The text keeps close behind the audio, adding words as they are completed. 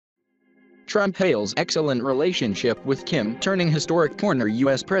Trump hails excellent relationship with Kim, turning historic corner.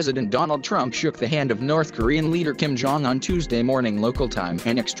 U.S. President Donald Trump shook the hand of North Korean leader Kim Jong Un Tuesday morning local time,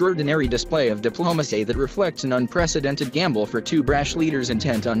 an extraordinary display of diplomacy that reflects an unprecedented gamble for two brash leaders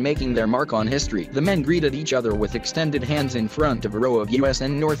intent on making their mark on history. The men greeted each other with extended hands in front of a row of U.S.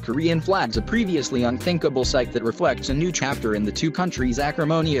 and North Korean flags, a previously unthinkable sight that reflects a new chapter in the two countries'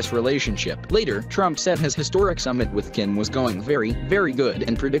 acrimonious relationship. Later, Trump said his historic summit with Kim was going very, very good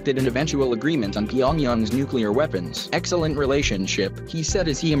and predicted an eventual agreement on Pyongyang's nuclear weapons. Excellent relationship, he said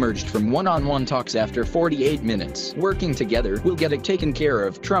as he emerged from one-on-one talks after 48 minutes. Working together, we'll get it taken care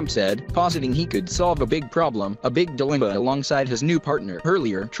of, Trump said, positing he could solve a big problem, a big dilemma alongside his new partner.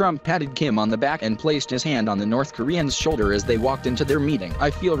 Earlier, Trump patted Kim on the back and placed his hand on the North Korean's shoulder as they walked into their meeting. I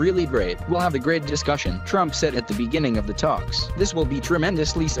feel really great. We'll have a great discussion, Trump said at the beginning of the talks. This will be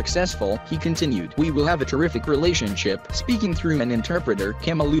tremendously successful, he continued. We will have a terrific relationship. Speaking through an interpreter,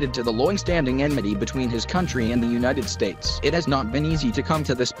 Kim alluded to the long-standing enmity between his country and the United States. It has not been easy to come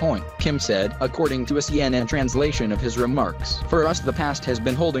to this point, Kim said, according to a CNN translation of his remarks. For us, the past has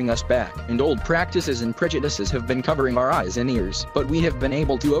been holding us back, and old practices and prejudices have been covering our eyes and ears, but we have been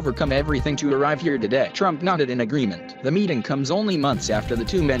able to overcome everything to arrive here today. Trump nodded in agreement. The meeting comes only months after the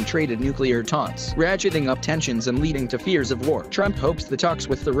two men traded nuclear taunts, ratcheting up tensions and leading to fears of war. Trump hopes the talks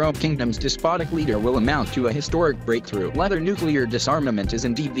with the Rome Kingdom's despotic leader will amount to a historic breakthrough. Whether nuclear disarmament is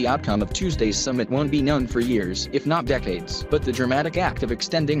indeed the outcome of Tuesday's summit won't be known for years, if not decades, but the dramatic act of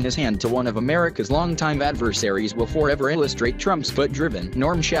extending his hand to one of America's longtime adversaries will forever illustrate Trump's foot-driven,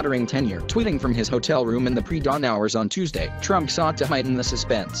 norm-shattering tenure. Tweeting from his hotel room in the pre-dawn hours on Tuesday, Trump sought to heighten the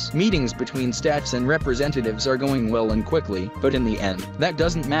suspense. Meetings between staffs and representatives are going well and quickly, but in the end, that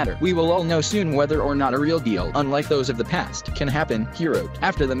doesn't matter. We will all know soon whether or not a real deal, unlike those of the past, can happen, he wrote.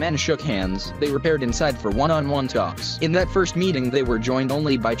 After the men shook hands, they repaired inside for one-on-one talks. In that first meeting they were joined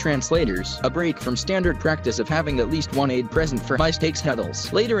only by translators, a break from standard practice of having at least one aide present for high-stakes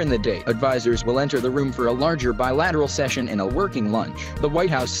huddles. Later in the day, advisors will enter the room for a larger bilateral session and a working lunch. The White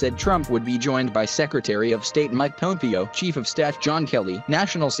House said Trump would be joined by Secretary of State Mike Pompeo, Chief of Staff John Kelly,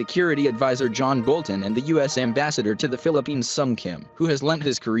 National Security Advisor John Bolton, and the U.S. Ambassador to the Philippines Sung Kim, who has lent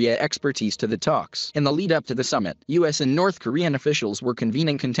his Korea expertise to the talks. In the lead-up to the summit, U.S. and North Korean officials were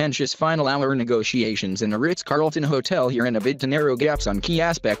convening contentious final-hour negotiations in a Ritz-Carlton hotel here in a bid to narrow gaps on key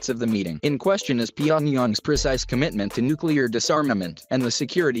aspects of the meeting. In question is Pyongyang's precise commitment to nuclear disarmament, and the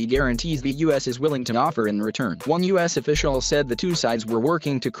security guarantees the U.S. is willing to offer in return. One U.S. official said the two sides were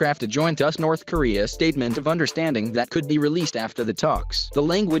working to craft a joint US-North Korea statement of understanding that could be released after the talks. The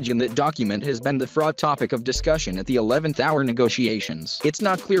language in that document has been the fraught topic of discussion at the 11th hour negotiations. It's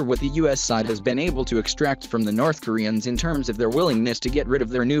not clear what the U.S. side has been able to extract from the North Koreans in terms of their willingness to get rid of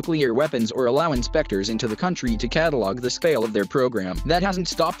their nuclear weapons or allow inspectors into the country to catalog the scale of their program. That hasn't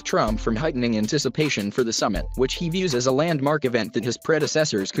stopped Trump from heightening anticipation for the summit, which he views as a landmark event that his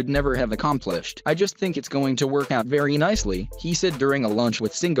predecessors could never have accomplished. I just think it's going to work out very nicely, he said during a lunch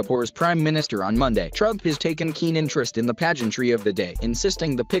with Singapore's Prime Minister on Monday. Trump has taken keen interest in the pageantry of the day,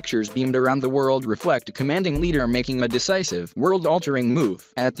 insisting the pictures beamed around the world reflect a commanding leader making a decisive, world-altering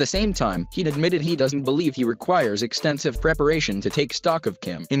move. At the same time, he'd admitted he doesn't believe he requires extensive preparation to take stock of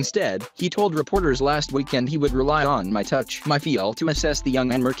Kim. Instead, he told reporters last weekend he would rely on my touch, my feel to assess the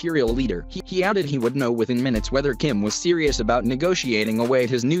young and mercurial leader. He added he would know within minutes whether Kim was serious about negotiating away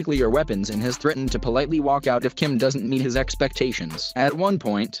his nuclear weapons and has threatened to politely walk out if Kim doesn't meet his expectations. At one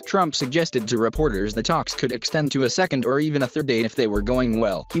point, Trump suggested to reporters the talks could extend to a second or even a third day if they were going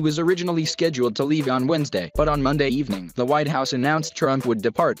well. He was originally scheduled to leave on Wednesday, but on Monday evening, the White House announced Trump would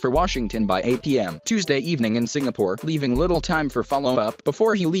depart for Washington by 8 p.m. Tuesday evening in Singapore, leaving little time for follow-up.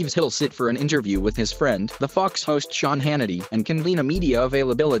 Before he leaves, he'll sit for an interview with his friend, the Fox host Sean Hannity, and convene a media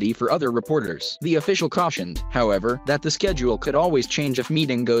availability for other reporters. The official cautioned, however, that the schedule could always change if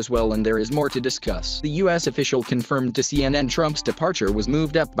meeting goes well and there is more to discuss. The U.S. official confirmed to CNN Trump's departure was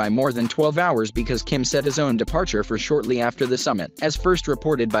moved up by more than 12 hours because Kim set his own departure for shortly after the summit. As first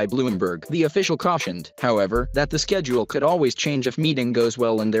reported by Bloomberg, the official cautioned, however, that the schedule could always change if meeting goes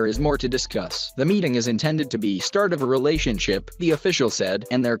well and there is more to discuss. The meeting is intended to be start of a relationship, the official said,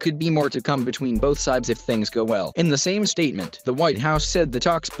 and there could be more to come between both sides if things go well. In the same statement, the White House said the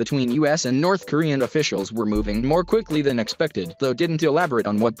talks between U.S. and North Korean officials were moving more quickly than expected, though didn't elaborate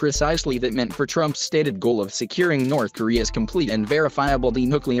on what precisely that meant for Trump's stated goal of securing North Korea's complete and verifiable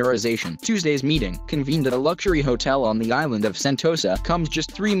denuclearization. Tuesday's meeting, convened at a luxury hotel on the island of Sentosa, comes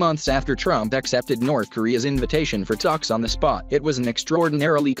just 3 months after Trump accepted North Korea's invitation for talks on the spot. It was an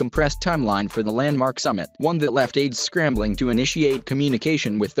extraordinarily compressed timeline for the landmark summit, one that left aides scrambling to initiate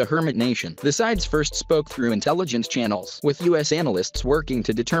communication with the hermit nation. The sides first spoke through intelligence channels, with U.S. analysts working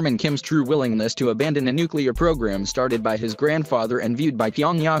to determine Kim's true willingness to abandon a nuclear program started by his grandfather and viewed by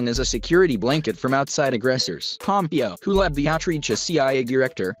Pyongyang as a security blanket from outside aggressors. Pompeo, who led the outreach as CIA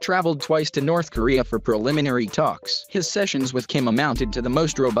director, traveled twice to North Korea for preliminary talks. His sessions with Kim amounted to the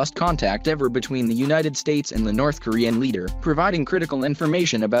most robust contact ever between the United States and the North Korean leader, providing critical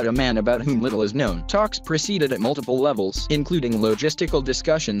information about a man about whom little is known. Talks proceeded at multiple levels, including logistical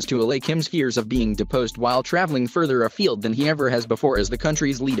discussions to allay Kim's fears of being deposed while traveling further afield than he ever has before as the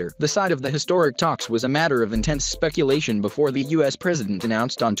country's leader. The site of the historic talks was a matter of intense speculation before the US president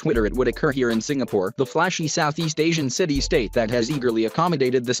announced on Twitter it would occur here in Singapore, the flashy Southeast Asian city-state that has eagerly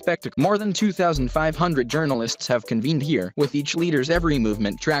accommodated the spectacle. More than 2,500 journalists have convened here, with each leader's every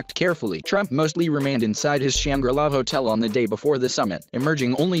movement tracked carefully. Trump mostly remained inside his Shangri-La hotel on the day before the summit,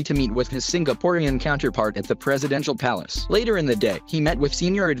 emerging only to meet with his Singaporean counterpart at the presidential palace. Later in the day, he met with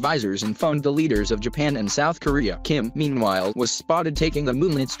senior advisors and phoned the leaders of Japan and South Korea. Kim, meanwhile, was spotted taking a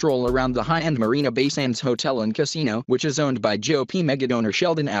moonlit stroll around the high-end Marina Bay Sands Hotel and Casino, which is owned by GOP megadonor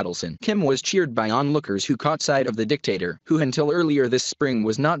Sheldon Adelson. Kim was cheered by onlookers who caught sight of the dictator, who until earlier this spring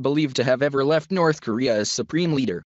was not believed to have ever left North Korea as supreme leader.